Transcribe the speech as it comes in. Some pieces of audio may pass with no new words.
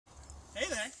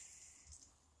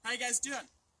How you guys doing?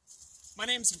 My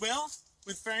name's Will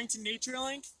with Farrington Nature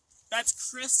Link.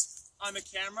 That's Chris on the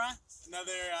camera,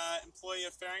 another employee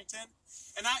of Farrington.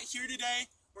 And out here today,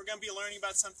 we're going to be learning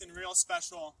about something real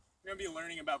special. We're going to be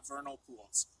learning about vernal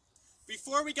pools.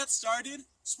 Before we get started,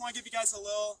 just want to give you guys a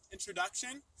little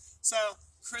introduction. So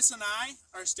Chris and I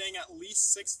are staying at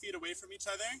least 6 feet away from each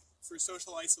other for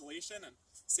social isolation and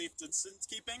safe distance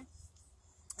keeping.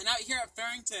 And out here at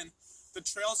Farrington, the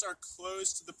trails are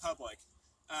closed to the public.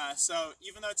 So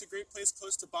even though it's a great place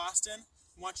close to Boston,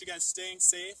 we want you guys staying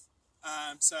safe.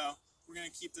 So we're going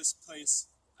to keep this place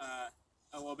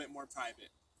a little bit more private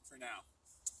for now.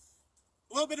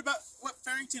 A little bit about what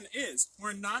Farrington is.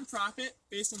 We're a nonprofit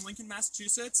based in Lincoln,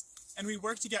 Massachusetts, and we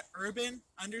work to get urban,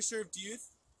 underserved youth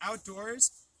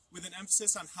outdoors with an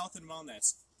emphasis on health and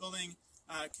wellness, building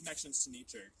connections to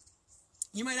nature.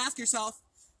 You might ask yourself,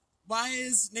 why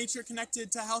is nature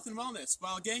connected to health and wellness?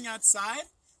 Well, getting outside,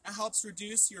 it helps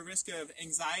reduce your risk of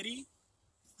anxiety,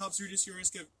 helps reduce your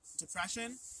risk of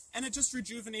depression, and it just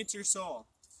rejuvenates your soul.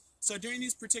 So during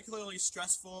these particularly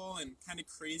stressful and kind of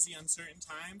crazy, uncertain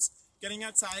times, getting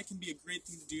outside can be a great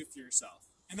thing to do for yourself.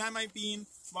 And that might mean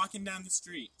walking down the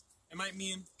street. It might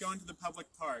mean going to the public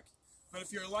park. But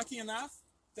if you're lucky enough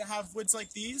to have woods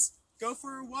like these, go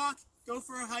for a walk, go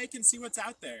for a hike, and see what's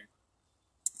out there.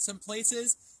 Some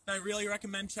places that I really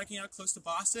recommend checking out close to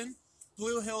Boston: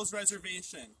 Blue Hills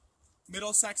Reservation,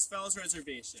 Middlesex Fells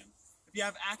Reservation. If you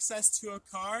have access to a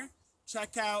car,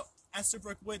 check out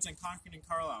Estherbrook Woods in Concord and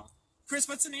Carlisle. Chris,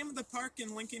 what's the name of the park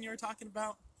in Lincoln you were talking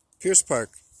about? Pierce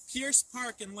Park. Pierce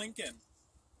Park in Lincoln.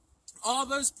 All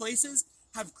those places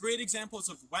have great examples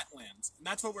of wetlands, and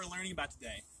that's what we're learning about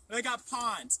today. They got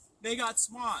ponds, they got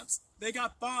swamps, they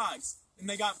got bogs, and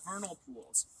they got vernal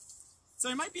pools. So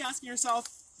you might be asking yourself,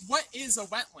 what is a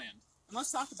wetland? And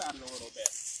let's talk about it a little bit.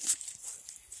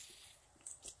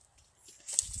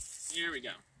 Here we go.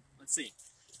 Let's see.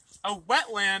 A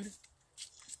wetland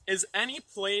is any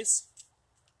place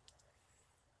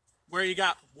where you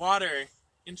got water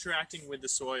interacting with the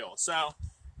soil. So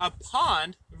a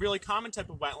pond, a really common type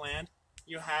of wetland,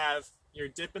 you have your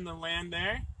dip in the land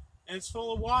there, and it's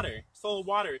full of water. It's full of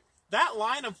water. That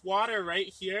line of water right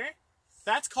here,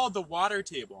 that's called the water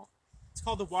table. It's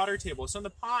called the water table. So in the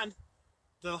pond,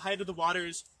 the height of the water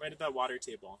is right at that water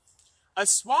table. A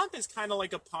swamp is kind of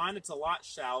like a pond. It's a lot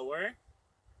shallower,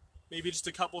 maybe just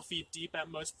a couple feet deep at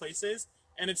most places,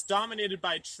 and it's dominated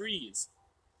by trees.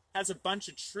 It has a bunch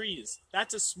of trees.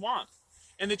 That's a swamp.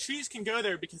 And the trees can go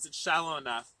there because it's shallow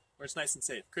enough where it's nice and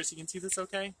safe. Chris, you can see this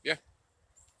okay? Yeah.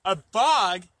 A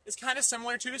bog is kind of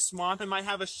similar to a swamp. It might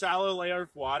have a shallow layer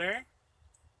of water.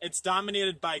 It's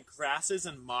dominated by grasses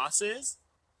and mosses.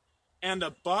 And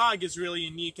a bog is really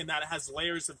unique in that it has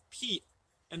layers of peat.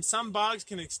 And some bogs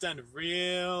can extend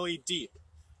really deep.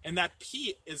 And that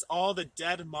peat is all the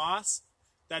dead moss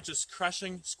that just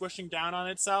squishing down on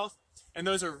itself. And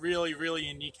those are really, really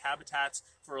unique habitats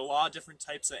for a lot of different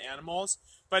types of animals.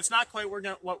 But it's not quite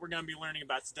what we're going to be learning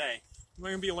about today. We're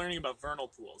going to be learning about vernal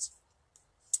pools.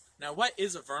 Now, what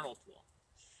is a vernal pool?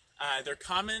 They're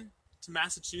common to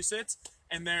Massachusetts,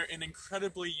 and they're an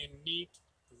incredibly unique,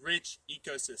 rich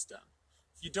ecosystem.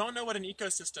 If you don't know what an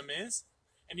ecosystem is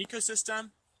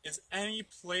any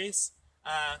place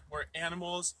where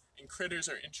animals and critters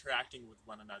are interacting with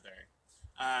one another.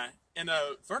 In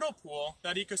a vernal pool,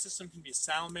 that ecosystem can be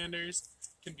salamanders,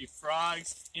 can be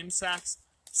frogs, insects.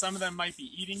 Some of them might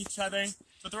be eating each other,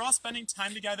 but they're all spending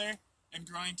time together and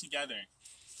growing together.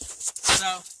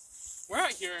 So we're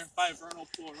out here by a vernal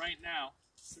pool right now.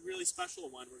 It's a really special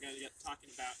one we're going to get talking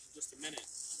about in just a minute.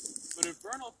 But a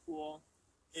vernal pool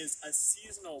is a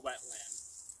seasonal wetland.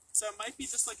 So it might be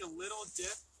just like a little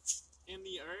dip in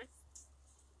the earth,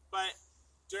 but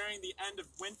during the end of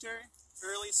winter,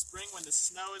 early spring, when the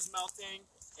snow is melting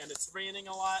and it's raining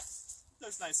a lot,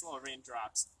 those nice little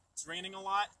raindrops. It's raining a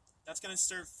lot, that's going to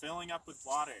start filling up with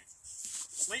water.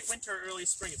 Late winter, early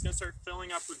spring, it's going to start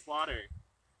filling up with water.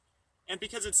 And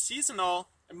because it's seasonal,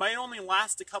 it might only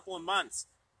last a couple of months.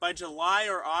 By July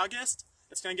or August,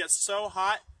 it's going to get so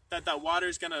hot that that water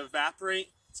is going to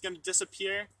evaporate, it's going to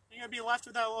disappear, and you're going to be left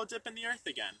with that little dip in the earth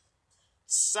again.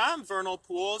 Some vernal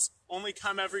pools only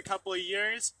come every couple of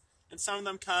years, and some of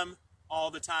them come all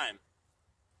the time.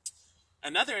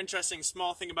 Another interesting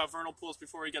small thing about vernal pools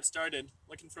before we get started,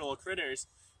 looking for little critters,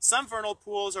 some vernal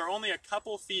pools are only a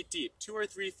couple feet deep, 2 or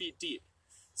 3 feet deep.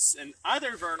 In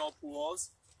other vernal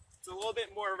pools, it's a little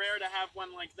bit more rare to have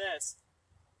one like this.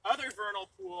 Other vernal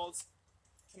pools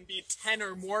can be 10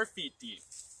 or more feet deep.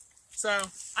 So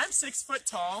I'm 6 foot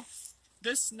tall.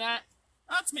 This net,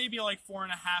 that's maybe like 4.5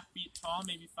 feet tall,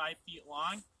 maybe 5 feet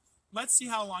long. Let's see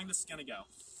how long this is going to go.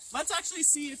 Let's actually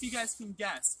see if you guys can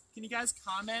guess. Can you guys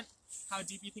comment how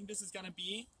deep you think this is going to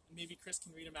be? And maybe Chris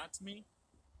can read them out to me.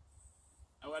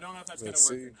 Oh, I don't know if that's going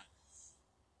to work or not.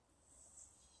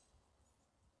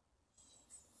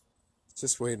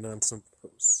 Just waiting on some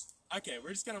posts. Okay,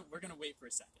 we're gonna wait for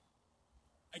a second.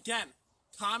 Again,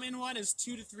 common one is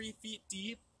 2 to 3 feet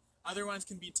deep. Other ones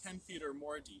can be 10 feet or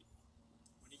more deep.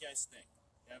 What do you guys think?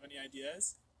 You have any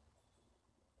ideas?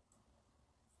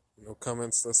 No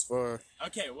comments thus far.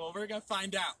 Okay, well, we're gonna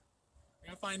find out. We're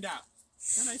gonna find out.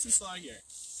 Go nice and slow here.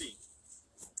 See,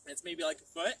 it's maybe like a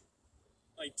foot,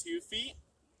 like 2 feet,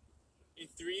 and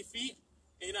 3 feet,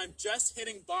 and I'm just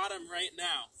hitting bottom right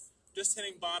now. Just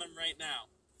hitting bottom right now.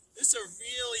 This is a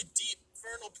really deep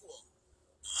vernal pool.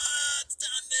 Ah, it's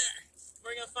down there.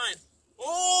 We're gonna find.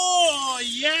 Oh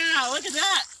yeah! Look at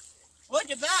that!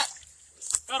 Look at that!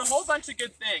 Got a whole bunch of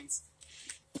good things.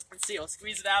 Let's see. We'll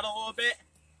squeeze it out a little bit,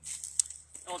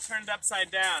 and we'll turn it upside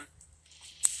down.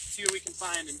 See what we can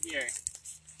find in here.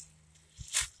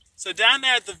 So down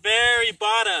there at the very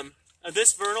bottom of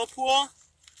this vernal pool,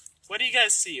 what do you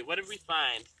guys see? What did we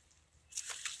find?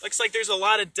 Looks like there's a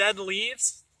lot of dead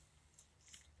leaves.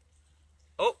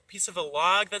 Oh, piece of a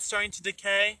log that's starting to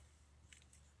decay.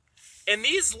 And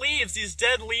these leaves, these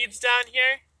dead leaves down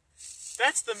here,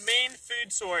 that's the main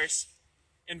food source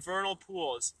in vernal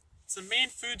pools. It's the main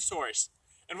food source.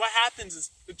 And what happens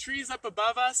is the trees up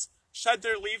above us shed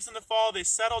their leaves in the fall, they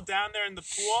settle down there in the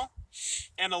pool,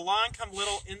 and along come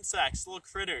little insects, little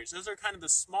critters. Those are kind of the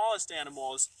smallest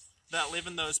animals that live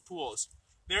in those pools.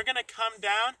 They're going to come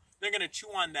down, they're going to chew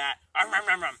on that,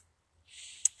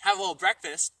 have a little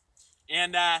breakfast,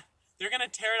 and they're going to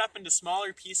tear it up into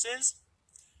smaller pieces,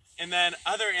 and then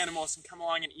other animals can come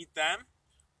along and eat them,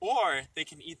 or they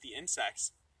can eat the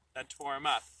insects that tore them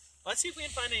up. Let's see if we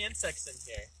can find any insects in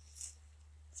here.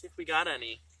 See if we got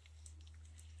any.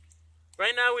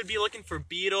 Right now we'd be looking for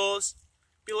beetles,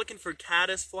 be looking for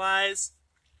caddisflies.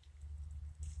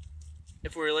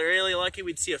 If we're really lucky,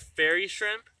 we'd see a fairy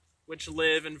shrimp, which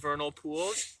live in vernal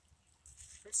pools.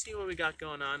 Let's see what we got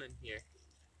going on in here.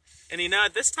 And you know,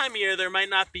 at this time of year, there might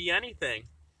not be anything.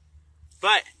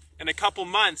 But in a couple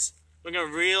months, we're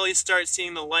going to really start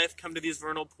seeing the life come to these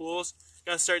vernal pools.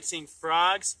 We're going to start seeing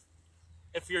frogs.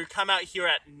 If you come out here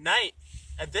at night,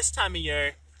 at this time of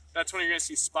year, that's when you're going to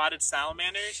see spotted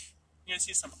salamanders. You're going to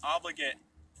see some obligate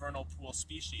vernal pool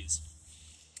species.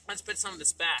 Let's put some of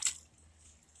this back.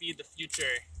 Feed the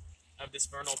future of this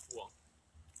vernal pool.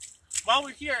 While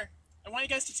we're here, I want you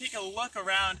guys to take a look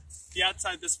around the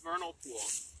outside of this vernal pool.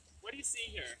 What do you see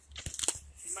here?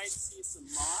 You might see some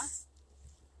moss,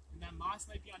 and that moss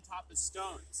might be on top of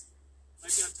stones.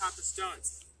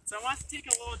 So I want to take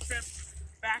a little trip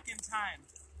back in time,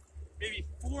 maybe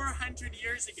 400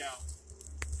 years ago.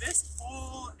 This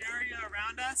whole area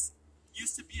around us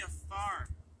used to be a farm.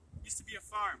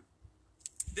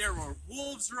 There were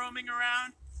wolves roaming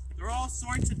around. There were all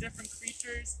sorts of different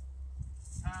creatures.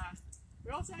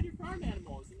 We also had your farm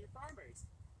animals and your farmers.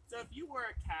 So if you were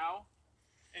a cow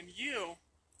and you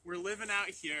were living out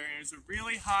here and it was a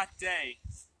really hot day,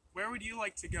 where would you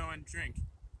like to go and drink?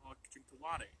 Well, drink the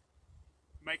water.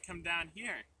 You might come down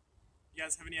here. You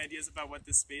guys have any ideas about what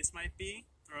this space might be?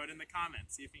 Throw it in the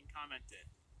comments. See if you can comment it.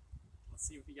 Let's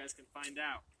see if you guys can find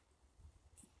out.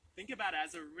 Think about it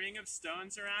as a ring of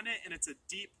stones around it, and it's a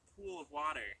deep pool of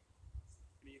water.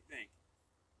 What do you think?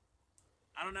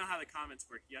 I don't know how the comments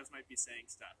work. You guys might be saying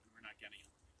stuff, and we're not getting it.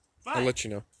 But I'll let you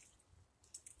know.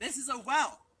 This is a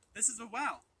well.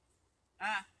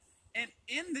 And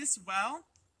in this well,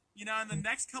 you know, in the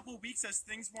next couple of weeks as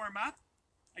things warm up,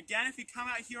 again, if you come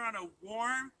out here on a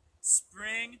warm,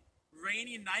 spring,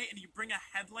 rainy night and you bring a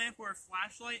headlamp or a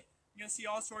flashlight, you're going to see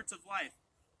all sorts of life.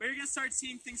 But you're going to start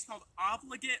seeing things called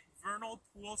obligate vernal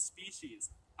pool species.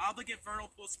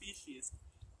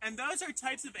 And those are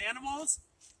types of animals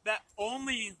that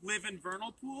only live in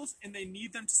vernal pools, and they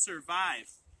need them to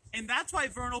survive. And that's why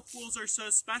vernal pools are so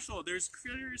special. There's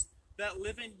critters that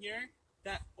live in here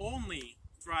that only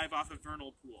thrive off of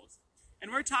vernal pools.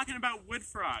 And we're talking about wood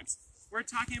frogs. We're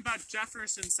talking about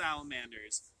Jefferson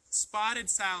salamanders, spotted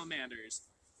salamanders,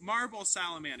 marble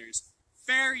salamanders,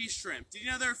 fairy shrimp. Did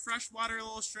you know there are freshwater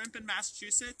little shrimp in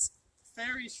Massachusetts?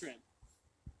 Fairy shrimp.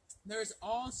 There's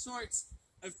all sorts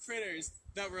of critters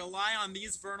that rely on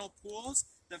these vernal pools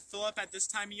that fill up at this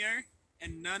time of year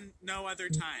and no other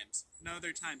times.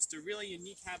 It's a really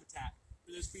unique habitat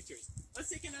for those creatures. Let's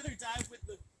take another dive with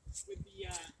the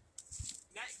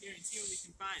net here and see what we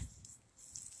can find.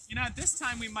 You know, at this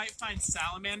time we might find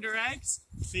salamander eggs.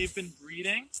 They've been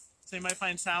breeding, so you might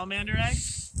find salamander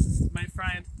eggs. You might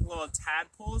find little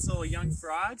tadpoles, little young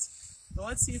frogs. But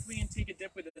let's see if we can take a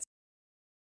dip with this.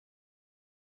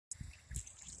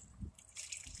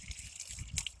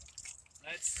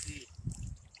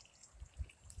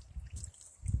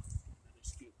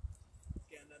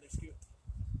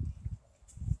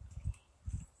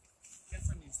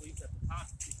 top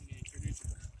if you think any critters in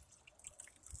there.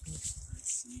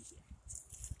 Let's see here.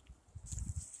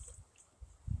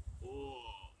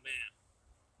 Oh, man.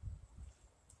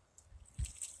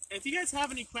 And if you guys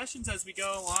have any questions as we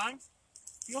go along,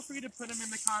 feel free to put them in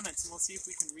the comments and we'll see if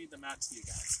we can read them out to you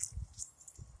guys.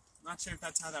 I'm not sure if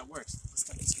that's how that works. Let's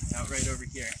cut this guy out right over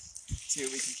here. See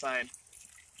what we can find.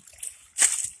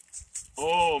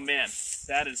 Oh man,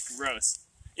 that is gross.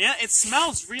 Yeah, it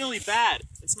smells really bad.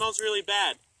 It smells really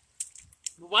bad.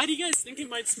 But why do you guys think it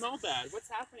might smell bad? What's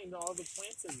happening to all the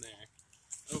plants in there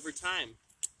over time?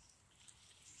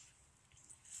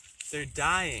 They're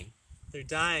dying. They're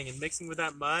dying and mixing with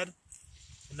that mud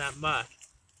and that muck.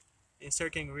 And you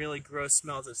start getting really gross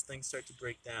smells as things start to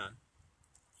break down.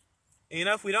 And you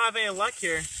know, if we don't have any luck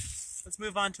here, let's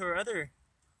move on to our other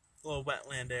little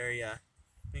wetland area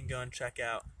we can go and check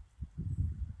out.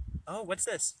 Oh, what's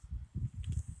this?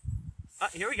 Oh,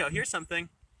 here we go. Here's something.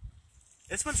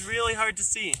 This one's really hard to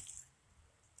see.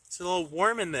 It's a little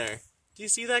worm in there. Do you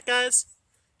see that, guys?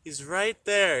 He's right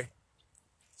there.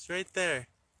 He's right there.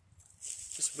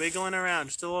 Just wiggling around.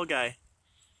 Just a little guy.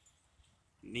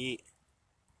 Neat.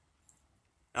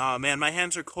 Oh, man, my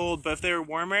hands are cold, but if they were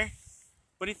warmer,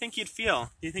 what do you think you'd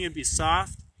feel? Do you think it'd be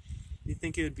soft? Do you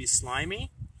think it would be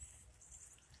slimy?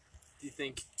 Do you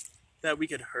think that we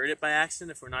could hurt it by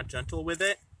accident if we're not gentle with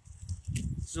it?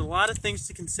 There's a lot of things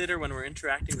to consider when we're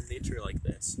interacting with nature like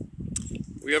this.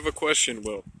 We have a question,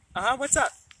 Will. What's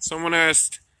up? Someone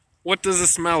asked, what does it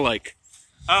smell like?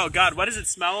 Oh God, what does it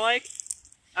smell like?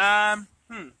 Let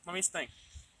me think.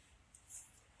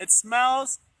 It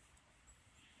smells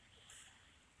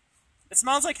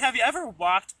like, have you ever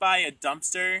walked by a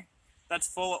dumpster that's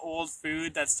full of old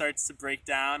food that starts to break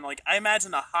down? Like, I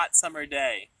imagine a hot summer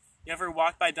day. You ever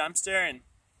walk by a dumpster and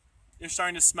you're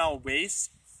starting to smell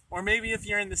waste? Or maybe if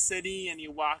you're in the city and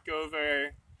you walk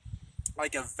over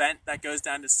like a vent that goes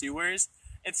down to sewers,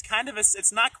 it's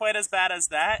it's not quite as bad as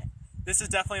that. This is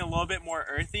definitely a little bit more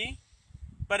earthy,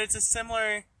 but it's a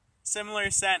similar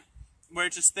scent where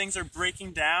just things are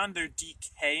breaking down, they're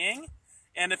decaying.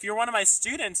 And if you're one of my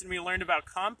students and we learned about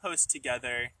compost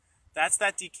together, that's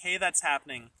that decay that's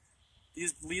happening.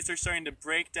 These leaves are starting to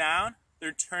break down,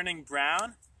 they're turning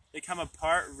brown, they come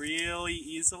apart really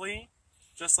easily,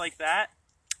 just like that.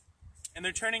 And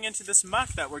they're turning into this muck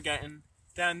that we're getting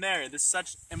down there. This is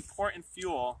such important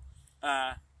fuel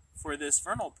for this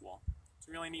vernal pool. It's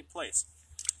a really neat place.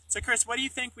 So Chris, what do you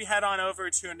think we head on over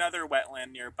to another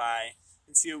wetland nearby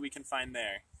and see what we can find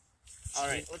there? All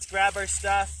right, let's grab our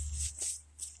stuff.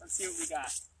 Let's see what we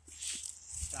got.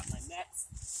 Got my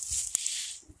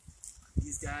nets.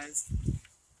 These guys.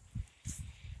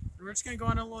 And we're just going to go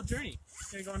on a little journey.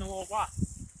 We're going to go on a little walk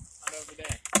on over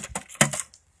there.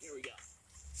 Here we go.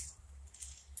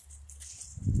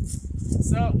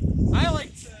 So, I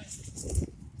like to just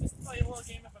play a little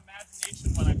game of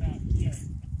imagination when I'm out here.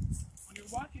 When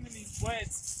you're walking in these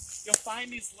woods, you'll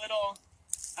find these little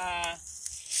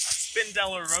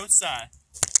Spindellerosa,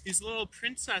 these little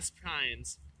princess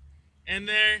pines. And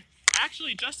they're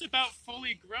actually just about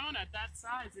fully grown at that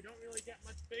size. They don't really get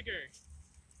much bigger.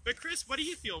 But Chris, what do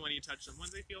you feel when you touch them? What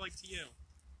do they feel like to you?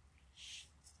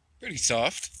 Pretty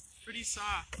soft. Pretty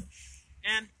soft.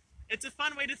 And it's a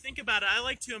fun way to think about it. I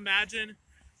like to imagine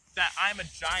that I'm a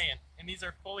giant and these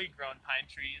are fully grown pine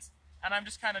trees and I'm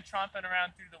just kind of tromping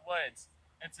around through the woods.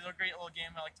 It's a great little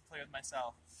game I like to play with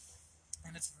myself.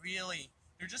 And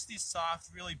they're just these soft,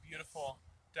 really beautiful,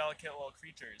 delicate little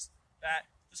creatures that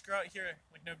just grow out here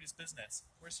like nobody's business.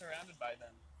 We're surrounded by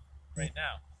them right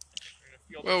now.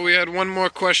 Well, we had one more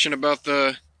question about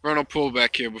the vernal pool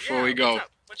back here before we go.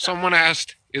 Someone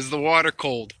asked, is the water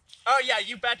cold? Oh yeah,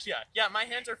 you betcha. Yeah, my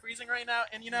hands are freezing right now,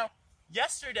 and you know,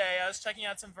 yesterday I was checking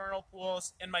out some vernal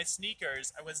pools in my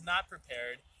sneakers. I was not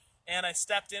prepared, and I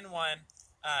stepped in one,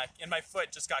 and my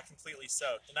foot just got completely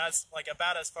soaked, and I was like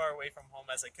about as far away from home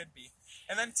as I could be.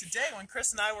 And then today, when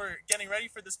Chris and I were getting ready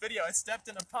for this video, I stepped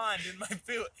in a pond in my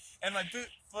boot, and my boot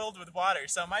filled with water,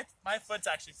 so my foot's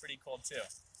actually pretty cold too.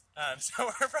 So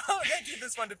we're probably going to keep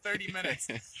this one to 30 minutes.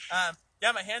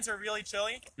 Yeah, my hands are really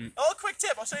chilly. A little quick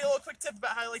tip. I'll show you a little quick tip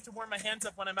about how I like to warm my hands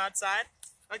up when I'm outside.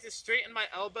 I like to straighten my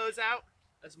elbows out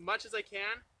as much as I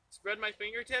can, spread my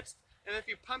fingertips, and if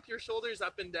you pump your shoulders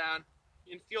up and down,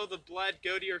 you can feel the blood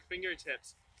go to your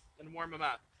fingertips and warm them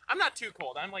up. I'm not too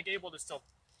cold. I'm like able to still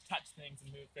touch things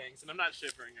and move things, and I'm not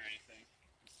shivering or anything.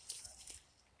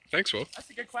 Thanks, Will. That's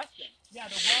a good question. Yeah,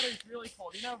 the water's really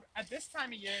cold. You know, at this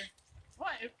time of year,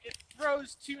 what, it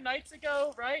froze 2 nights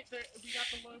ago, right? We got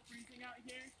the low freezing out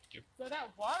here. Yep. So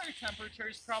that water temperature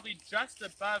is probably just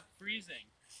above freezing.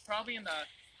 Probably in the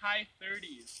high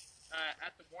 30s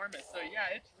at the warmest. So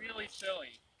yeah, it's really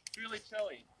chilly. It's really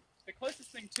chilly. The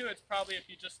closest thing to it's probably if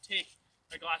you just take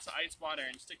a glass of ice water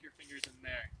and stick your fingers in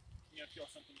there. You're gonna feel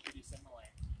something pretty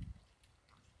similar.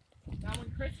 Now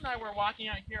when Chris and I were walking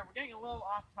out here, we're getting a little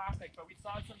off topic, but we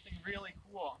saw something really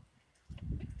cool.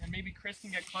 And maybe Chris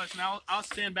can get close, and I'll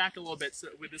stand back a little bit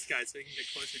with this guy so he can get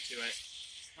closer to it.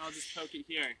 I'll just poke it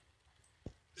here.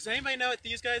 Does anybody know what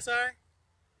these guys are?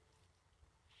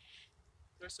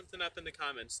 Throw something up in the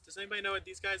comments. Does anybody know what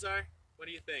these guys are? What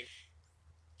do you think?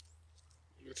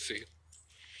 Let's see.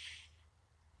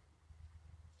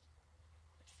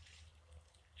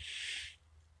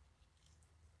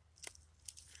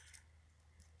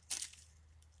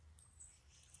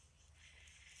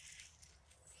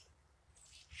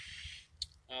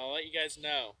 I'll let you guys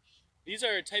know. These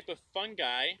are a type of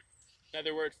fungi.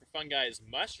 Another word for fungi is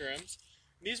mushrooms.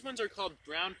 These ones are called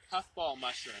brown puffball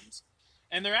mushrooms.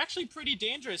 And they're actually pretty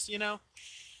dangerous, you know.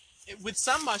 With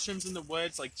some mushrooms in the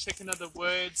woods, like chicken of the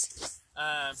woods,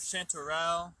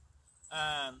 chanterelle,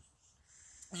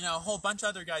 you know, a whole bunch of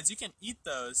other guys, you can eat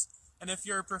those. And if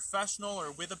you're a professional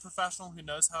or with a professional who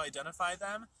knows how to identify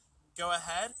them, go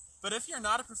ahead. But if you're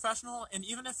not a professional, and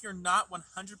even if you're not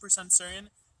 100% certain,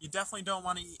 you definitely don't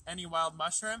want to eat any wild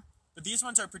mushroom. But these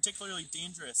ones are particularly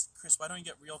dangerous. Chris, why don't we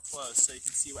get real close so you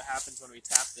can see what happens when we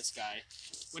tap this guy.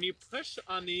 When you push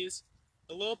on these,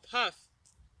 a little puff.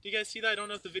 Do you guys see that? I don't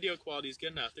know if the video quality is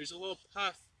good enough. There's a little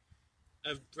puff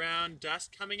of brown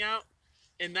dust coming out.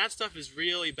 And that stuff is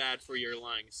really bad for your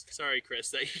lungs. Sorry, Chris,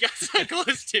 that you got so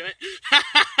close to it.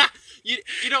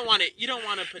 you don't want it. You don't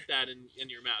want to put that in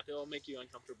your mouth. It'll make you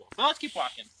uncomfortable. Well, let's keep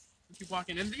walking. Let's keep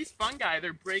walking. And these fungi,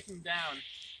 they're breaking down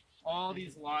all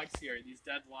these logs here, these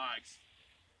dead logs.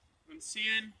 I'm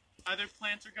seeing other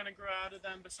plants are going to grow out of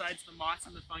them besides the moss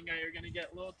and the fungi. You're going to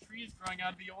get little trees growing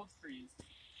out of the old trees.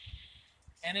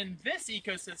 And in this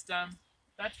ecosystem,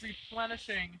 that's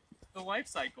replenishing the life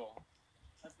cycle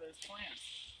of those plants,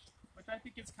 which I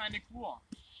think is kind of cool.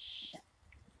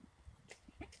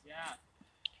 Yeah.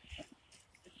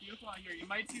 It's beautiful out here. You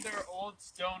might see there are old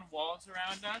stone walls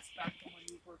around us back from when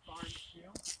these were farms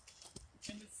too.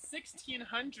 In the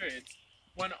 1600s,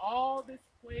 when all this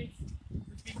place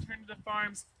was being turned into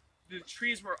farms, the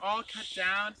trees were all cut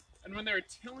down, and when they were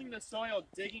tilling the soil,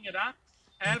 digging it up,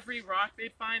 every rock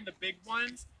they'd find, the big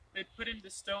ones, they'd put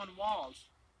into stone walls.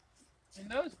 And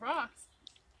those rocks,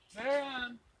 they're,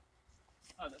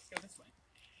 oh, let's go this way.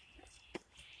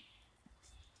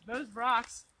 Those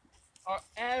rocks are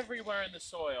everywhere in the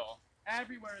soil.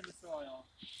 Everywhere in the soil.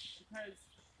 Because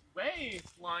way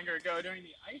longer ago, during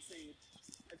the Ice Age,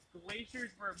 as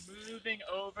glaciers were moving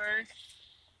over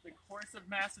the course of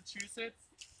Massachusetts,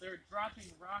 they were dropping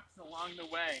rocks along the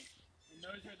way. And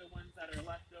those are the ones that are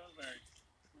left over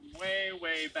from way,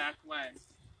 way back when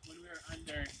we were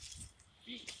under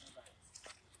feet of ice.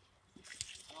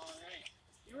 Alright,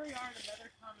 here we are in another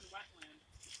common wetland.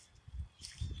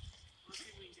 Let's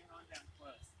see if we can get on down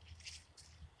close.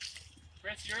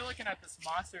 Chris, you were looking at this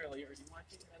moss earlier. Do you want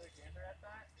to take another gander at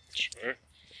that? Sure.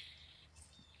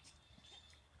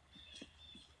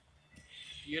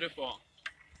 Beautiful.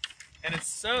 And it's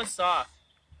so soft.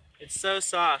 It's so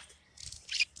soft.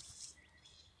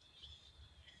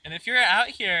 And if you're out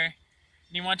here and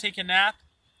you want to take a nap,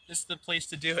 this is the place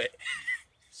to do it.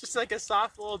 It's just like a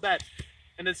soft little bed.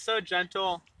 And it's so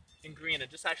gentle and green.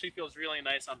 It just actually feels really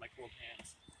nice on my cold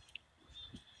hands.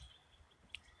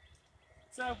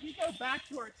 So if we go back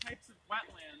to our types of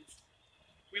wetlands,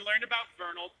 we learned about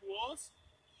vernal pools,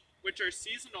 which are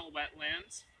seasonal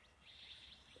wetlands.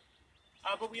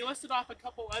 But we listed off a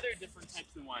couple other different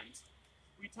types of ones.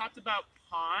 We talked about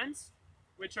ponds,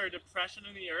 which are a depression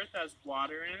in the earth that has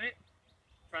water in it.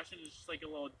 Depression is just like a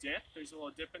little dip. There's a little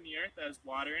dip in the earth that has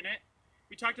water in it.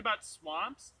 We talked about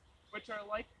swamps, which are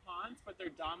like ponds, but they're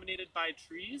dominated by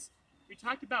trees. We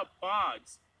talked about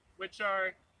bogs, which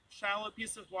are shallow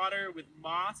piece of water with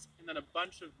moss and then a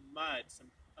bunch of mud,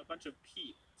 a bunch of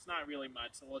peat. It's not really mud,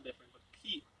 it's a little different, but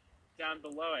peat down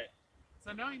below it.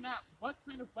 So knowing that, what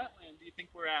kind of wetland do you think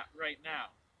we're at right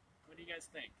now? What do you guys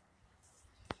think?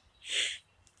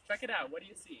 Check it out. What do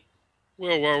you see?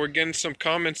 Well, while we're getting some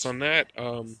comments on that,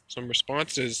 some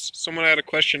responses, someone had a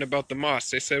question about the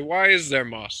moss. They said, why is there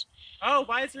moss? Oh,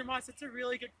 why is there moss? It's a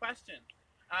really good question.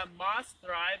 Moss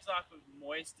thrives off of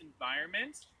moist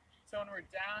environments. So when we're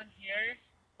down here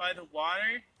by the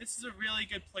water, this is a really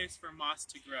good place for moss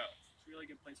to grow. It's a really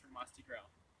good place for moss to grow.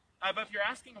 But if you're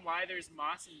asking why there's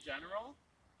moss in general,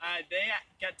 they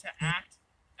get to act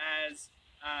as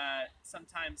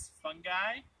sometimes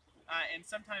fungi and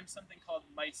sometimes something called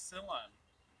mycelium.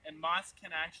 And moss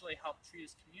can actually help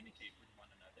trees communicate with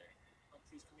one another.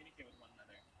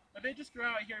 But they just grow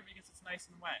out here because it's nice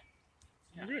and wet.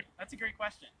 Yeah, Okay. that's a great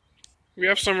question. We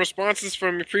have some responses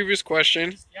from your previous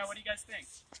question. Yeah, what do you guys think?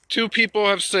 2 people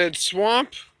have said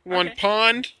swamp, 1 Okay.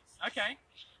 pond. Okay.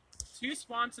 2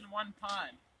 swamps and 1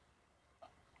 pond.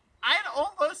 I'd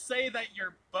almost say that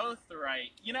you're both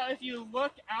right. You know, if you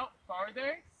look out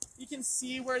farther, you can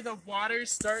see where the water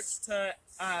starts to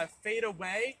fade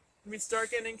away. And we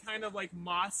start getting kind of like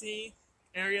mossy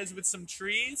areas with some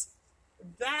trees.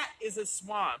 That is a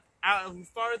swamp out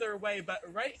farther away. But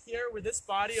right here with this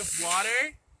body of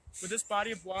water,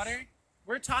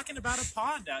 we're talking about a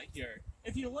pond out here.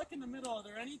 If you look in the middle, are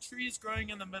there any trees growing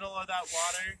in the middle of that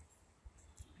water?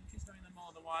 Any trees growing in the middle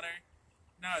of the water?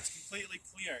 No, it's completely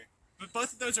clear. But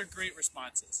both of those are great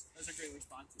responses.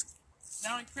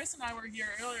 Now, when Chris and I were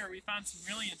here earlier, we found some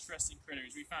really interesting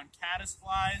critters. We found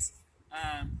caddisflies.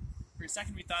 For a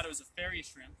second, we thought it was a fairy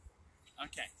shrimp.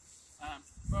 Okay.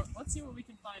 But let's see what we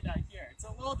can find out here. It's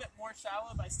a little bit more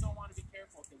shallow, but I still want to be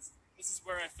careful because this is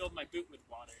where I filled my boot with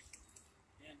water.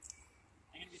 And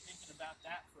I'm going to be thinking about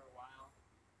that for a while.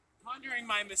 Pondering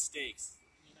my mistakes,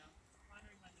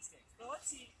 But let's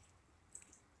see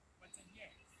what's in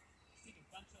here. Take a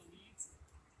bunch of leaves,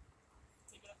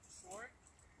 take it up to shore.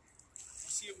 We'll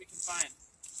see what we can find.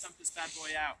 Dump this bad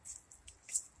boy out.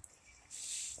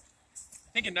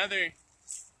 I think another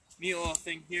neat little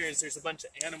thing here is there's a bunch of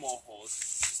animal holes.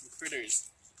 Some critters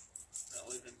that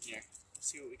live in here. Let's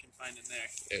see what we can find in there.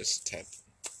 There's a tadpole.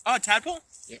 Oh, a tadpole?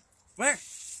 Yep. Where?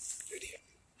 Right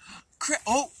here.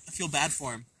 Oh, I feel bad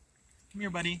for him. Come here,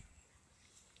 buddy.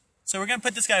 So we're going to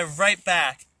put this guy right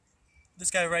back.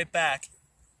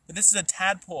 But this is a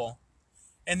tadpole.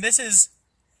 And this is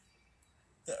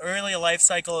the early life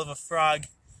cycle of a frog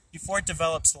before it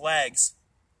develops legs.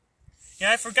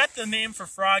 Yeah, I forgot the name for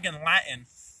frog in Latin,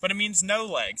 but it means no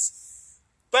legs.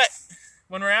 But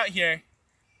when we're out here,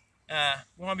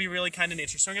 we want to be really kind to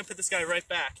nature. So I'm going to put this guy right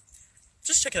back.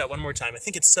 Just check it out one more time. I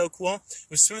think it's so cool.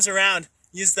 When it swims around,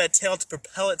 uses that tail to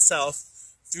propel itself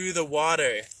through the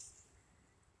water.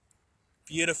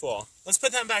 Beautiful. Let's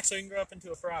put that back so he can grow up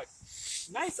into a frog.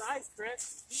 Nice eyes,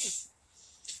 Chris. Jeez.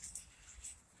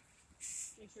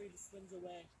 Make sure he just swims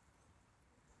away.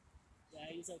 Yeah,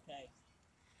 he's okay.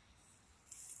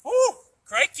 Oh,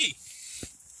 crikey.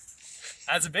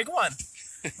 That's a big one.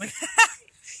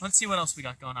 Let's see what else we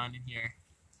got going on in here.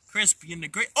 Chris, beginning to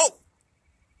great. Oh!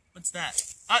 What's that?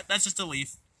 That's just a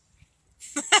leaf.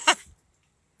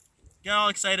 Get all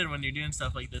excited when you're doing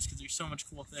stuff like this because there's so much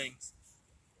cool things.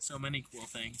 So many cool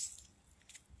things.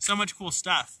 So much cool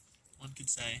stuff, one could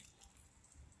say.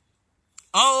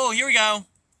 Oh, here we go.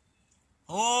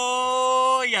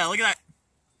 Oh, yeah, look at that.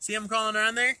 See him crawling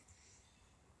around there?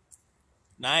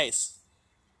 Nice.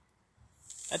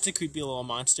 That's a creepy little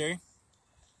monster.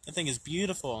 That thing is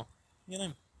beautiful. Look at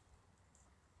him.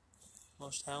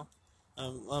 Most hell.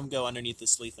 Let him go underneath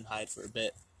this leaf and hide for a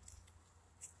bit.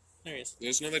 There he is.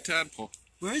 There's another tadpole.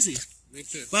 Where is he? Right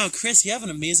there. Wow, Chris, you have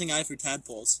an amazing eye for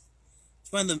tadpoles. Let's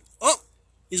find them. Oh!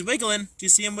 He's wiggling. Do you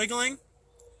see him wiggling?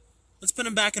 Let's put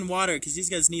him back in water, because these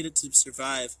guys need it to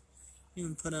survive.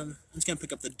 Even put him... I'm just going to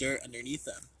pick up the dirt underneath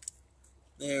them.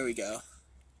 There we go.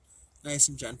 Nice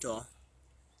and gentle.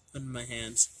 Put him in my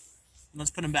hands. And let's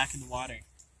put him back in the water.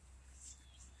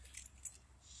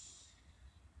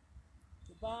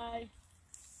 Goodbye.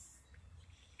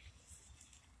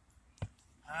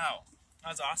 Wow. That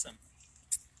was awesome.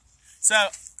 So,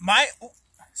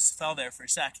 fell there for a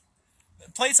sec.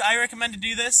 The place I recommend to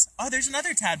do this... Oh, there's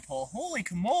another tadpole. Holy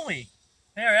camole.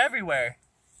 They're everywhere.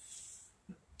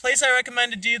 Place I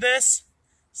recommend to do this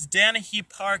is Danahy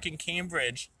Park in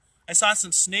Cambridge. I saw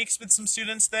some snakes with some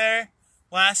students there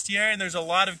last year, and there's a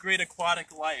lot of great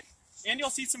aquatic life. And you'll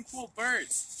see some cool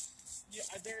birds. Yeah,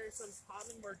 there are some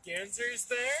common mergansers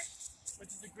there, which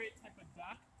is a great type of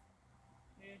duck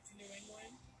native to New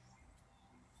England.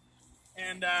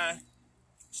 And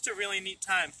just a really neat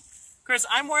time. Chris,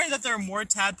 I'm worried that there are more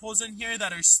tadpoles in here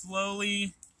that are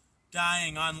slowly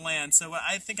dying on land. So what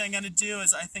I think I'm going to do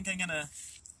is I think I'm going to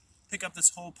pick up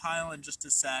this whole pile in just a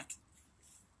sec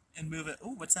and move it.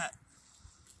 Oh, what's that?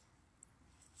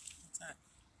 What's that?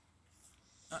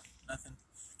 Oh, nothing.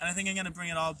 And I think I'm going to bring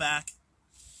it all back.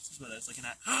 This is what I was looking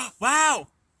at. Wow!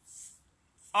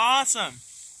 Awesome!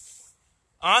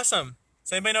 Awesome.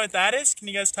 Does anybody know what that is? Can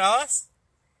you guys tell us?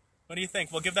 What do you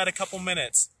think? We'll give that a couple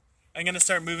minutes. I'm going to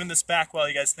start moving this back while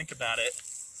you guys think about it.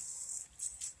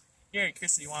 Here,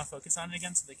 Chris, do you want to focus on it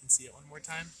again so they can see it one more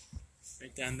time?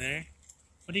 Right down there.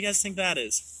 What do you guys think that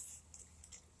is?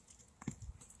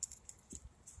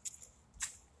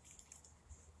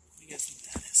 What do you guys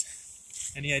think that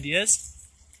is? Any ideas?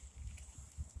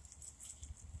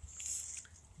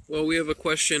 Well, we have a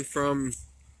question from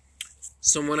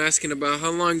Someone asking about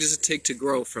how long does it take to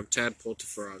grow from tadpole to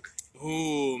frog?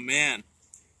 Oh, man.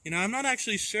 You know, I'm not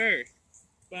actually sure.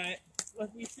 But if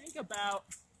we think about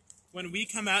when we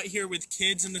come out here with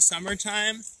kids in the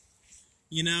summertime,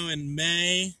 you know, in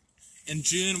May and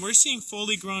June, we're seeing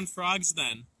fully grown frogs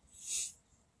then.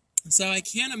 So I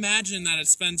can't imagine that it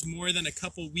spends more than a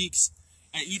couple weeks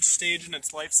at each stage in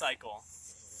its life cycle.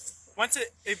 Once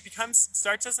it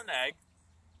starts as an egg,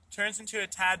 turns into a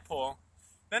tadpole,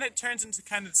 then it turns into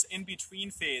kind of this in-between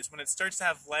phase when it starts to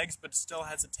have legs but still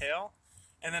has a tail,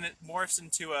 and then it morphs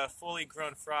into a fully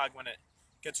grown frog when it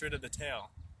gets rid of the tail.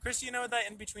 Chris, do you know what that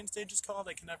in-between stage is called?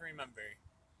 I can never remember.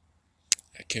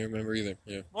 I can't remember either.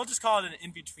 Yeah. We'll just call it an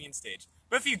in-between stage.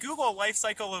 But if you Google life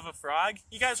cycle of a frog,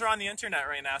 you guys are on the internet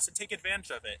right now, so take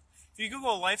advantage of it. If you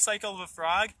Google life cycle of a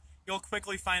frog, you'll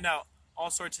quickly find out all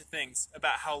sorts of things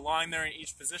about how long they're in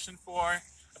each position for,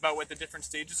 about what the different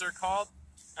stages are called,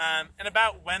 and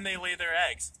about when they lay their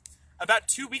eggs. About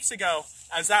 2 weeks ago,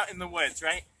 I was out in the woods,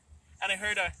 right? And I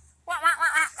heard a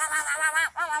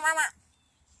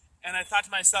and I thought to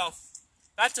myself,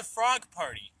 that's a frog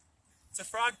party. It's a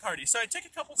frog party. So I took a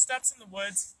couple steps in the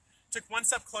woods, took one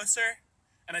step closer,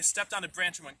 and I stepped on a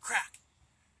branch and went crack.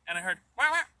 And I heard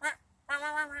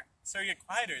started to get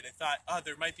quieter. They thought, oh,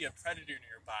 there might be a predator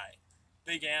nearby.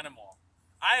 Big animal.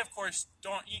 I, of course,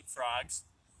 don't eat frogs,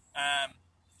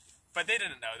 but they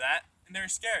didn't know that, and they were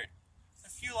scared. A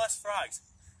few less frogs.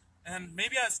 And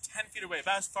maybe I was 10 feet away,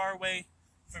 about as far away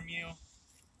from you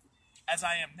as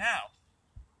I am now.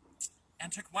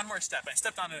 And took one more step. I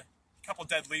stepped on a couple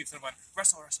dead leaves and went,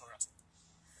 rustle, rustle, rustle.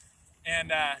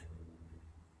 And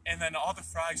then all the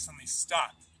frogs suddenly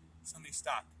stopped.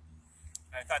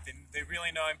 And I thought, they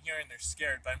really know I'm here and they're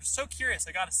scared, but I'm so curious,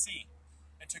 I gotta see.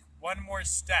 I took one more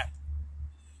step,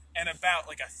 and about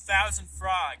like 1,000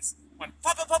 frogs went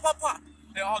plop, plop, plop, plop, plop.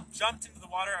 They all jumped into the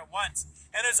water at once.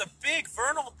 And there's a big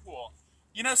vernal pool.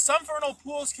 You know, some vernal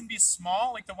pools can be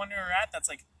small, like the one we were at, that's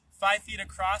like 5 feet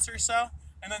across or so.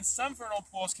 And then some vernal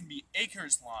pools can be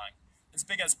acres long, as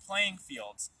big as playing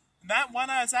fields. And that one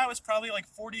I was at was probably like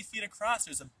 40 feet across.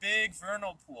 There's a big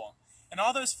vernal pool. And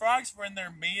all those frogs were in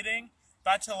there mating,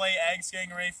 about to lay eggs,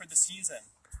 getting ready for the season.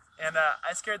 And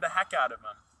I scared the heck out of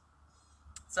them.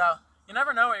 So, you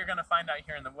never know what you're going to find out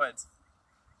here in the woods.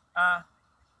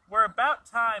 We're about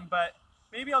time, but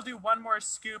maybe I'll do one more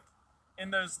scoop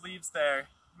in those leaves there.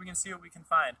 We can see what we can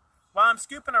find. While I'm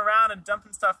scooping around and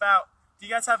dumping stuff out, do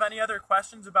you guys have any other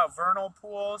questions about vernal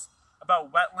pools,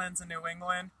 about wetlands in New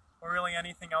England, or really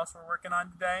anything else we're working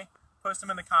on today? Post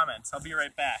them in the comments. I'll be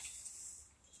right back.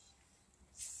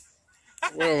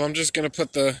 Well, I'm just going to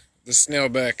put the snail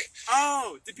back.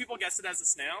 Oh, did people guess it as a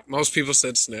snail? Most people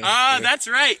said snail. Ah, yeah. That's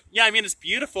right. Yeah, I mean, it's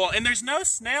beautiful. And there's no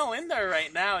snail in there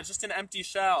right now. It's just an empty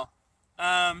shell.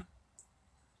 And,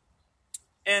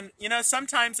 you know,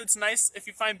 sometimes it's nice if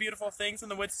you find beautiful things in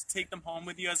the woods to take them home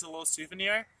with you as a little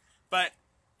souvenir. But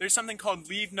there's something called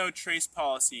leave no trace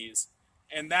policies.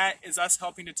 And that is us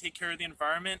helping to take care of the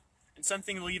environment. And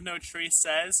something leave no trace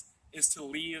says is to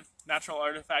leave natural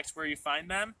artifacts where you find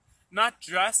them. Not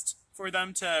just for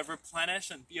them to replenish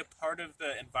and be a part of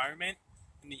the environment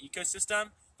and the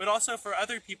ecosystem, but also for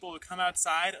other people who come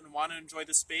outside and want to enjoy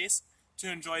the space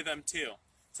to enjoy them too.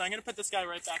 So I'm going to put this guy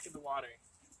right back in the water.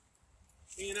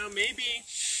 You know, maybe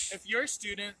if you're a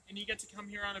student and you get to come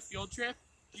here on a field trip,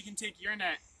 you can take your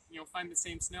net and you'll find the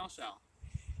same snail shell.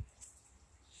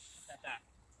 Look at that.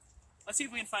 Let's see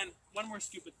if we can find one more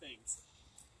scoop of things.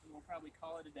 And we'll probably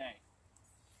call it a day.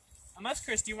 Unless,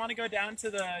 Chris, do you want to go to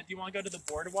the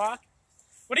boardwalk?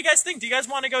 What do you guys think? Do you guys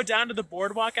want to go down to the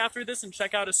boardwalk after this and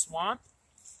check out a swamp?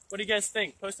 What do you guys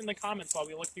think? Post in the comments while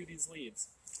we look through these leaves.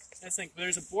 I think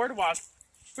there's a boardwalk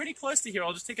pretty close to here.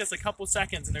 It'll just take us a couple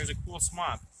seconds, and there's a cool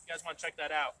swamp. You guys want to check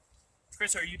that out?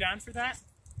 Chris, are you down for that?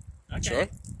 Okay. Sure.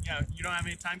 Yeah, you don't have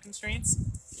any time constraints?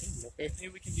 Okay. Maybe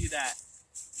we can do that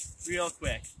real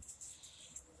quick.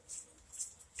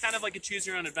 Kind of like a choose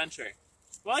your own adventure.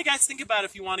 Well, you guys think about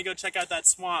if you want to go check out that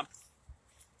swamp.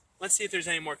 Let's see if there's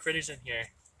any more critters in here.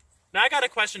 Now I got a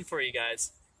question for you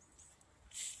guys.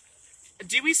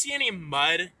 Do we see any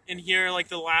mud in here like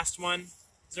the last one?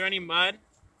 Is there any mud?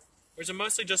 Or is it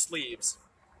mostly just leaves?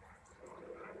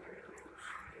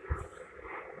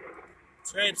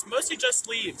 That's right, it's mostly just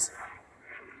leaves.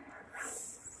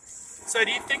 So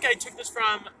do you think I took this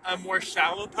from a more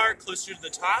shallow part closer to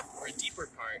the top or a deeper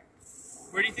part?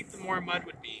 Where do you think the more mud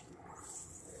would be?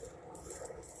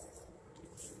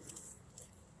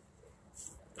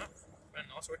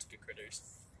 All sorts of good critters.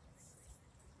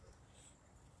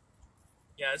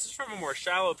 Yeah, this is from a more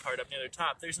shallow part up near the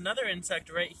top. There's another insect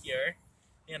right here,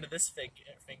 the end of this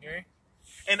finger.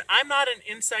 And I'm not an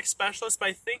insect specialist, but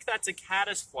I think that's a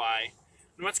caddisfly.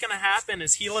 And what's going to happen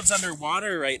is he lives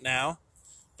underwater right now,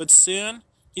 but soon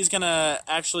he's going to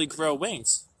actually grow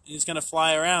wings. He's going to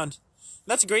fly around. And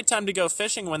that's a great time to go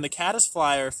fishing when the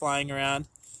caddisfly are flying around,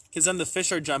 because then the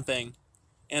fish are jumping.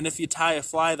 And if you tie a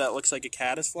fly that looks like a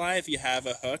caddisfly, if you have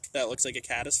a hook that looks like a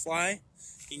caddisfly,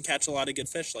 you can catch a lot of good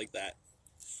fish like that.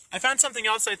 I found something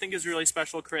else I think is really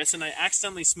special, Chris, and I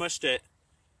accidentally smushed it.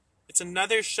 It's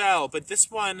another shell, but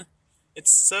this one,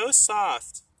 it's so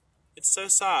soft. It's so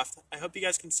soft. I hope you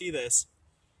guys can see this.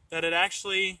 That it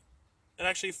actually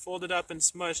folded up and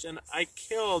smushed, and I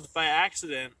killed by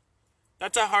accident.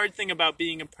 That's a hard thing about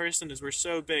being a person, is we're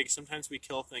so big, sometimes we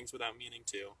kill things without meaning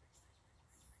to.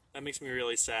 That makes me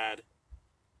really sad.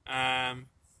 I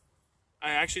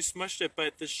actually smushed it,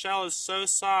 but the shell is so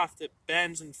soft it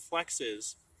bends and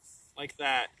flexes like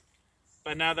that.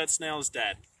 But now that snail is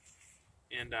dead,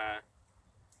 and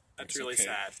that's really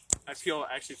sad. I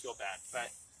actually feel bad,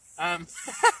 but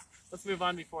let's move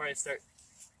on before I start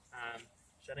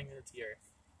shedding a tear.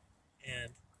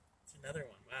 And it's another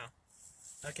one.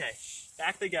 Wow. Okay,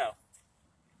 back they go.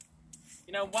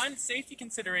 You know, one safety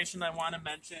consideration I want to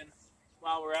mention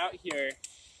while we're out here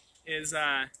is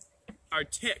our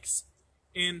ticks.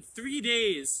 In 3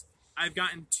 days, I've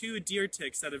gotten 2 deer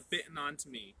ticks that have bitten onto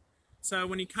me. So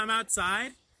when you come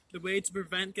outside, the way to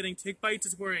prevent getting tick bites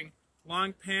is wearing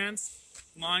long pants,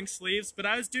 long sleeves, but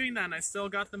I was doing that and I still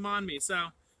got them on me. So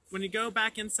when you go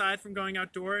back inside from going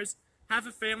outdoors, have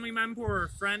a family member or a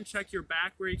friend check your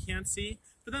back where you can't see,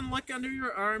 but then look under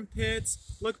your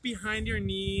armpits, look behind your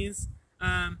knees,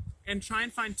 and try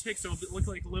and find ticks that look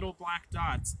like little black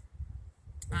dots.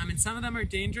 And some of them are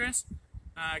dangerous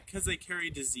because they carry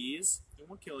disease. They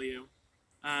won't kill you.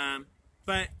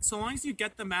 But so long as you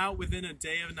get them out within a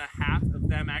day and a half of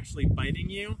them actually biting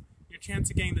you, your chance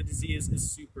of getting the disease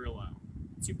is super low.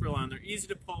 Super low, and they're easy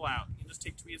to pull out. You can just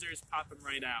take tweezers, pop them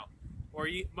right out. Or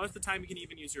most of the time you can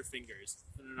even use your fingers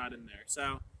when they're not in there.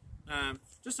 So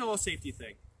just a little safety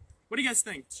thing. What do you guys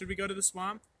think? Should we go to the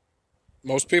swamp?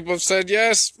 Most people have said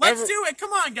yes. Let's do it!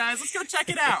 Come on, guys. Let's go check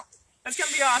it out. That's going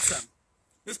to be awesome.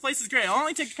 This place is great. It'll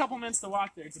only take a couple minutes to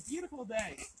walk there. It's a beautiful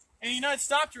day. And you know, it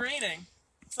stopped raining.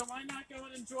 So why not go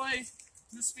and enjoy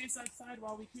the space outside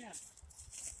while we can?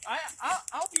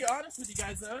 I'll be honest with you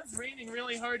guys, though. It was raining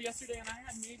really hard yesterday, and I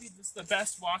had maybe just the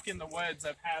best walk in the woods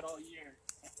I've had all year.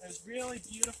 It was really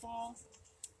beautiful.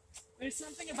 There's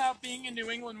something about being in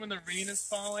New England when the rain is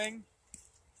falling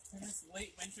in this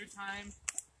late winter time.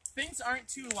 Things aren't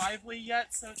too lively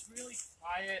yet, so it's really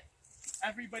quiet.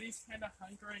 Everybody's kind of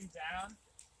hunkering down.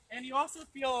 And you also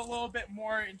feel a little bit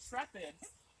more intrepid,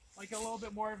 like a little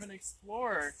bit more of an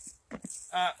explorer.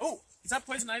 Oh, is that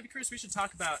poison ivy, Chris? We should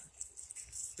talk about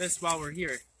this while we're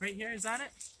here. Right here, is that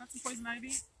it? That's some poison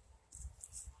ivy?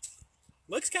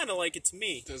 Looks kind of like it to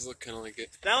me. It does look kind of like it.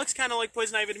 That looks kind of like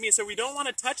poison ivy to me, so we don't want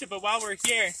to touch it, but while we're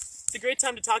here, it's a great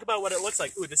time to talk about what it looks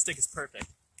like. Ooh, this stick is perfect.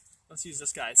 Let's use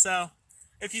this guy. So,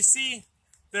 if you see,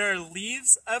 there are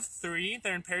leaves of 3.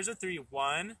 They're in pairs of 3.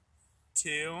 1,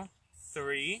 2,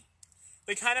 3.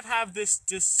 They kind of have this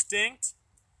distinct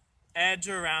edge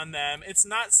around them. It's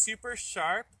not super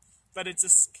sharp, but it's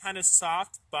a kind of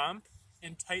soft bump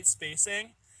in tight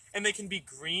spacing. And they can be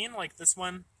green, like this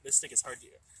one. This stick is hard to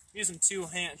use. I'm using two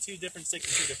different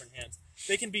sticks in 2 different hands.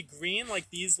 They can be green, like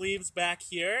these leaves back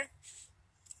here.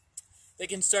 They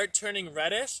can start turning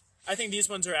reddish. I think these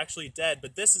ones are actually dead,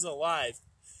 but this is alive.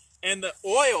 And the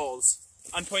oils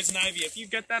on poison ivy, if you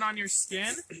get that on your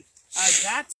skin,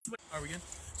 that's what... Are we good?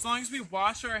 As long as we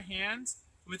wash our hands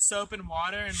with soap and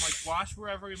water and like wash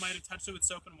wherever we might have touched it with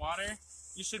soap and water,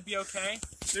 you should be okay.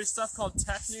 There's stuff called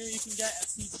Technu you can get at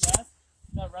CVS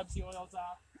that rubs the oils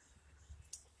off.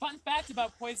 Fun fact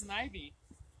about poison ivy,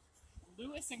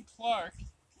 Lewis and Clark,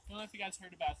 I don't know if you guys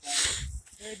heard about that.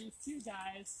 There are these 2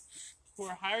 guys who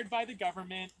were hired by the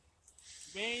government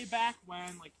way back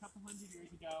when, like a couple hundred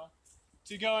years ago,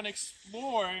 to go and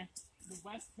explore the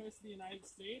west coast of the United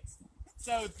States.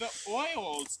 So the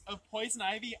oils of poison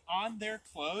ivy on their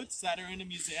clothes that are in a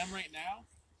museum right now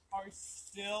are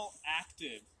still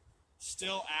active.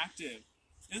 Still active.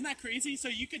 Isn't that crazy? So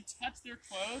you could touch their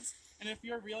clothes, and if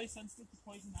you're really sensitive to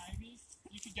poison ivy,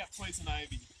 you could get poison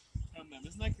ivy from them.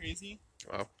 Isn't that crazy?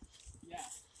 Wow. Yeah.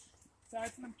 So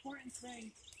it's an important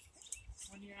thing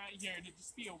when you're out here to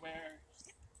just be aware.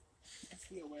 Just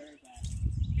be aware of that.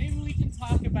 Maybe we can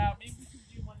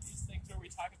do one of these things where we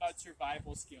talk about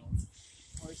survival skills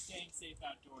or staying safe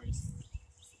outdoors.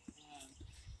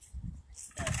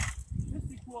 But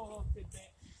just a cool little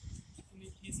tidbit, a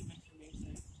neat piece of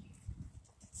information.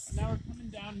 And now we're coming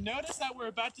down. Notice that we're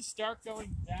about to start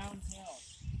going downhill.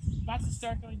 about to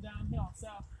start going downhill. So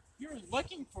if you're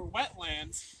looking for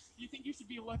wetlands, do you think you should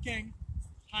be looking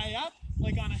high up,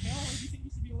 like on a hill, or do you think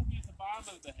you should be looking at the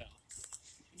bottom of the hill?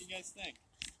 What do you guys think?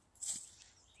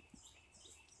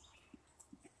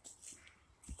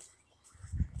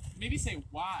 Maybe say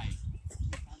why.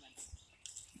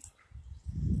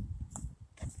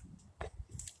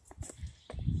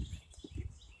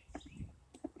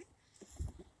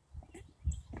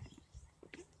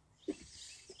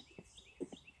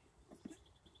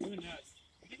 Who knows?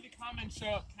 I think the comments show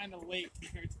up kind of late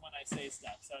compared to when I say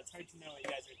stuff, so it's hard to know what you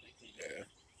guys are thinking. Yeah.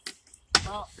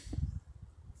 Well,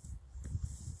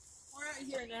 we're out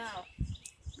here now,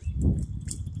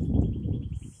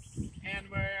 and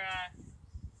we're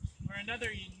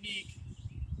another unique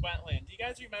wetland. Do you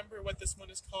guys remember what this one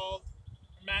is called?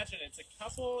 Imagine it's a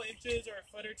couple inches or a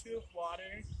foot or two of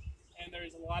water, and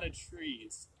there's a lot of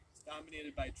trees. It's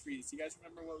dominated by trees. Do you guys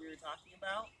remember what we were talking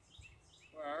about?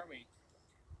 Where are we?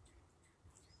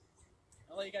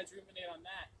 I'll let you guys ruminate on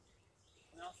that,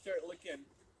 and I'll start looking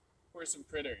for some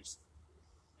critters.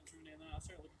 I'll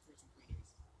start looking for some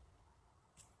critters.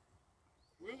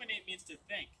 Ruminate means to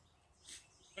think,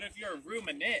 but if you're a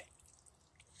ruminate,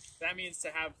 that means to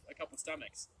have a couple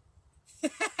stomachs.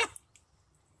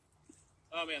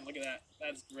 Oh man, look at that.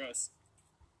 That's gross.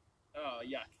 Oh,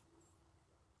 yuck.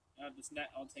 I have this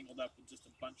net all tangled up in just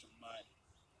a bunch of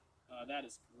mud. That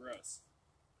is gross.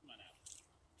 Come on out.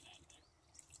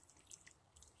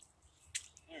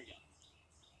 There we go.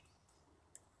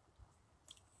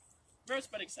 Gross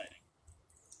but exciting.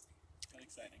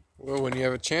 Well, when you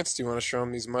have a chance, do you want to show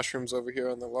them these mushrooms over here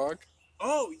on the log?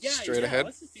 Oh, yeah. Straight ahead?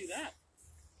 Let's just do that.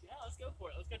 Yeah, let's go for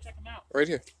it. Let's go check them out. Right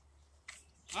here.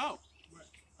 Oh.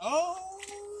 Oh,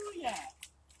 yeah.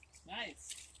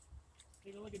 Nice.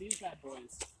 Take a look at these bad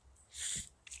boys.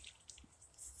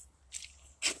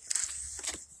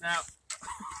 Now,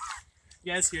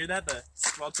 you guys hear that? The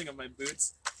squelching of my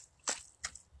boots?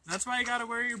 That's why you gotta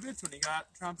wear your boots when you got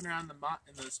tromping around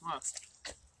in the swamps.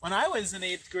 When I was in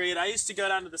 8th grade, I used to go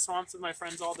down to the swamps with my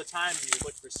friends all the time, and we'd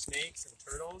look for snakes and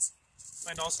turtles,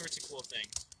 find all sorts of cool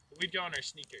things. But we'd go in our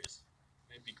sneakers.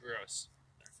 It'd be gross.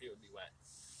 Our feet would be wet.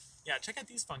 Yeah, check out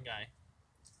these fungi.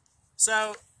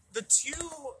 So, the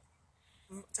two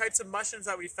types of mushrooms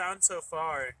that we found so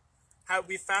far,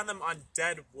 we found them on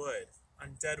dead wood.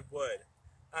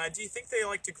 Do you think they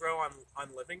like to grow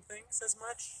on living things as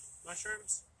much?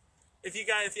 Mushrooms? If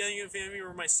any of you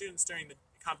were my students during the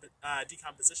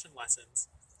decomposition lessons,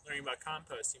 learning about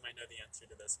compost, you might know the answer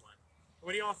to this one.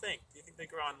 What do you all think? Do you think they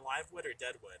grow on live wood or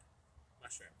dead wood?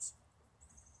 Mushrooms.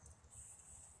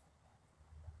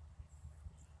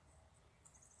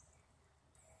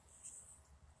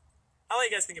 I'll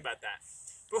let you guys think about that.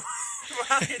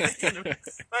 While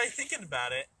you're thinking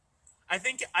about it, I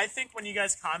think when you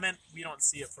guys comment, we don't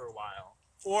see it for a while.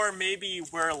 Or maybe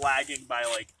we're lagging by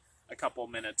like a couple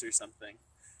minutes or something.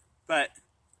 But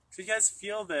if you guys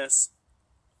feel this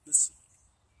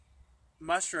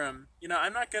mushroom,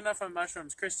 I'm not good enough on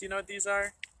mushrooms. Chris, do you know what these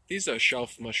are? These are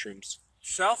shelf mushrooms.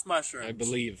 Shelf mushrooms? I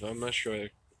believe. I'm not sure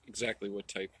exactly what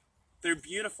type. They're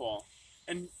beautiful.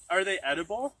 And are they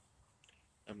edible?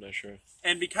 I'm not sure.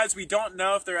 And because we don't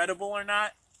know if they're edible or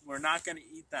not, we're not going to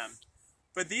eat them.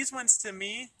 But these ones, to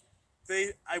me,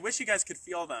 I wish you guys could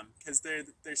feel them, because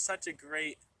they're such a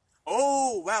great...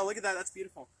 Oh, wow, look at that. That's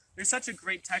beautiful. They're such a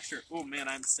great texture. Oh, man,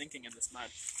 I'm sinking in this mud.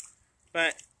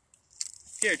 But,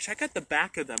 here, check out the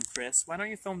back of them, Chris. Why don't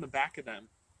you film the back of them?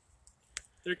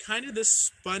 They're kind of this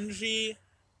spongy,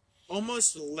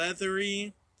 almost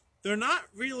leathery. They're not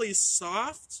really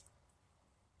soft,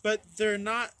 but they're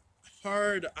not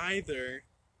hard either.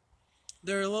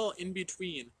 They're a little in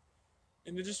between.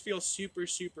 And they just feel super,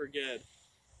 super good.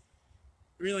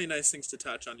 Really nice things to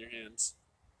touch on your hands.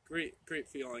 Great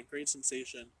feeling, great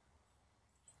sensation.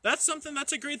 That's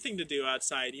a great thing to do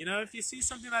outside. If you see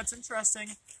something that's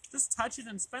interesting, just touch it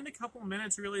and spend a couple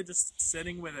minutes really just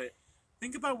sitting with it.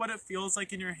 Think about what it feels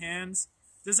like in your hands.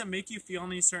 Does it make you feel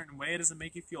any certain way? Does it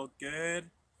make you feel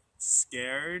good,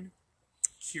 scared,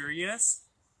 curious?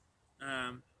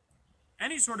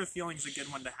 Any sort of feeling is a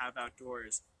good one to have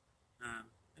outdoors.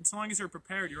 And so long as you're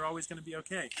prepared, you're always going to be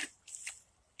okay.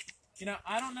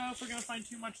 I don't know if we're going to find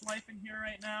too much life in here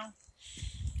right now.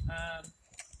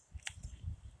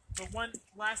 But one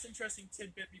last interesting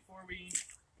tidbit before we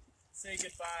say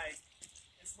goodbye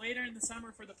is later in the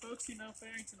summer, for the folks who know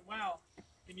Farrington well,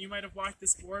 and you might have walked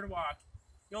this boardwalk,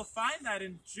 you'll find that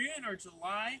in June or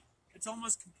July, it's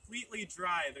almost completely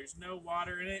dry. There's no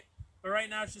water in it, but right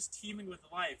now it's just teeming with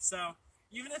life. So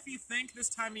even if you think this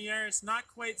time of year it's not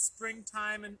quite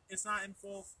springtime and it's not in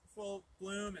full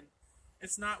bloom and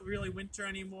it's not really winter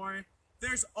anymore,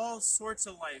 there's all sorts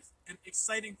of life and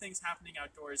exciting things happening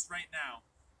outdoors right now.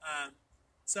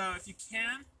 So if you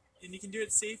can, and you can do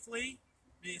it safely,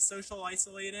 maybe social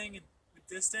isolating and with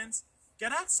distance,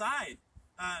 get outside.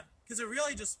 Because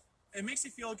it makes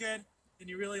you feel good, and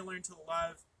you really learn to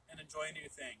love and enjoy new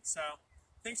things. So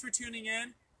thanks for tuning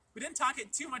in. We didn't talk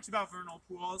too much about vernal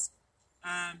pools,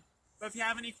 but if you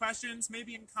have any questions,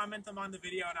 maybe you can comment them on the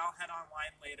video, and I'll head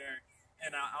online later,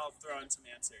 and I'll throw in some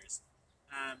answers.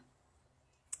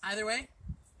 Either way,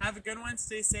 have a good one.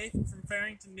 Stay safe. From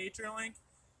Farrington Nature Link,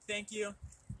 thank you.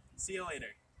 See you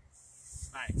later.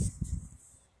 Bye.